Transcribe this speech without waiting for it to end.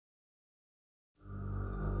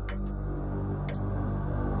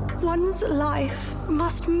One's life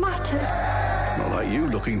must matter. Not like you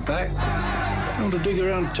looking back. You want to dig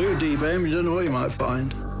around too deep, Em, you don't know what you might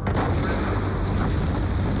find.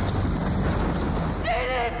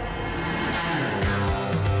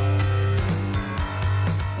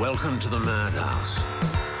 Welcome to the madhouse.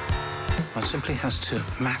 One simply has to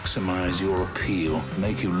maximize your appeal,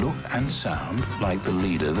 make you look and sound like the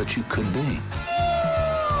leader that you could be.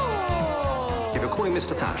 If you're calling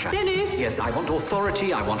Mr. Thatcher... Dennis! Yes, I want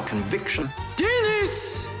authority, I want conviction.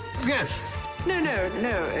 Dennis! Yes. No.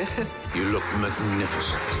 You look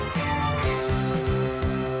magnificent.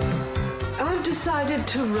 I've decided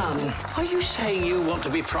to run. Are you saying you want to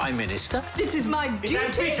be Prime Minister? This is my duty.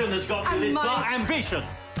 It's ambition that's got you this far. Ambition.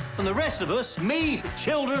 And the rest of us, me, the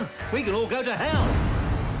children, we can all go to hell.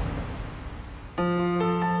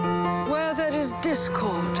 Where there is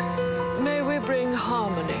discord, may we bring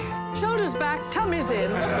harmony. Shoulders back, tummies in.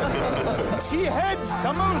 She heads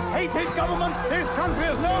the most hated government this country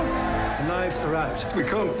has known. The knives are out. We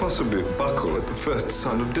can't possibly buckle at the first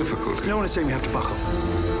sign of difficulty. No one is saying we have to buckle.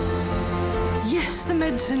 Yes, the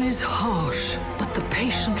medicine is harsh, but the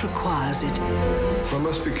patient requires it. One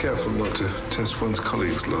must be careful not to test one's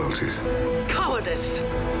colleagues' loyalties. Cowardice.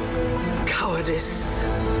 Cowardice.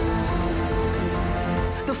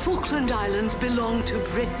 The Falkland Islands belong to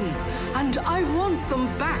Britain, and I want them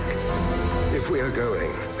back. If we are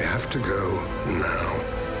going, we have to go now.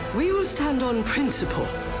 We will stand on principle,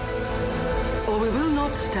 or we will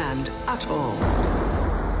not stand at all.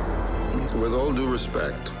 With all due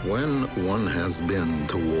respect, when one has been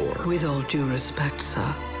to war... With all due respect,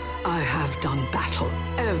 sir, I have done battle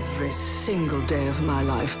every single day of my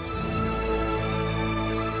life.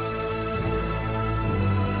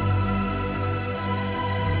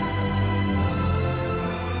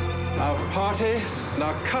 Our party and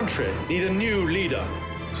our country need a new leader.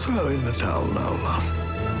 Throw in the towel now, love.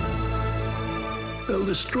 They'll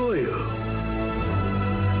destroy you.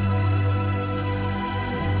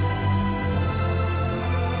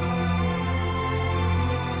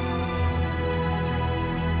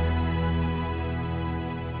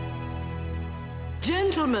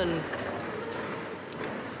 Gentlemen,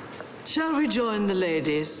 shall we join the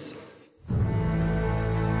ladies?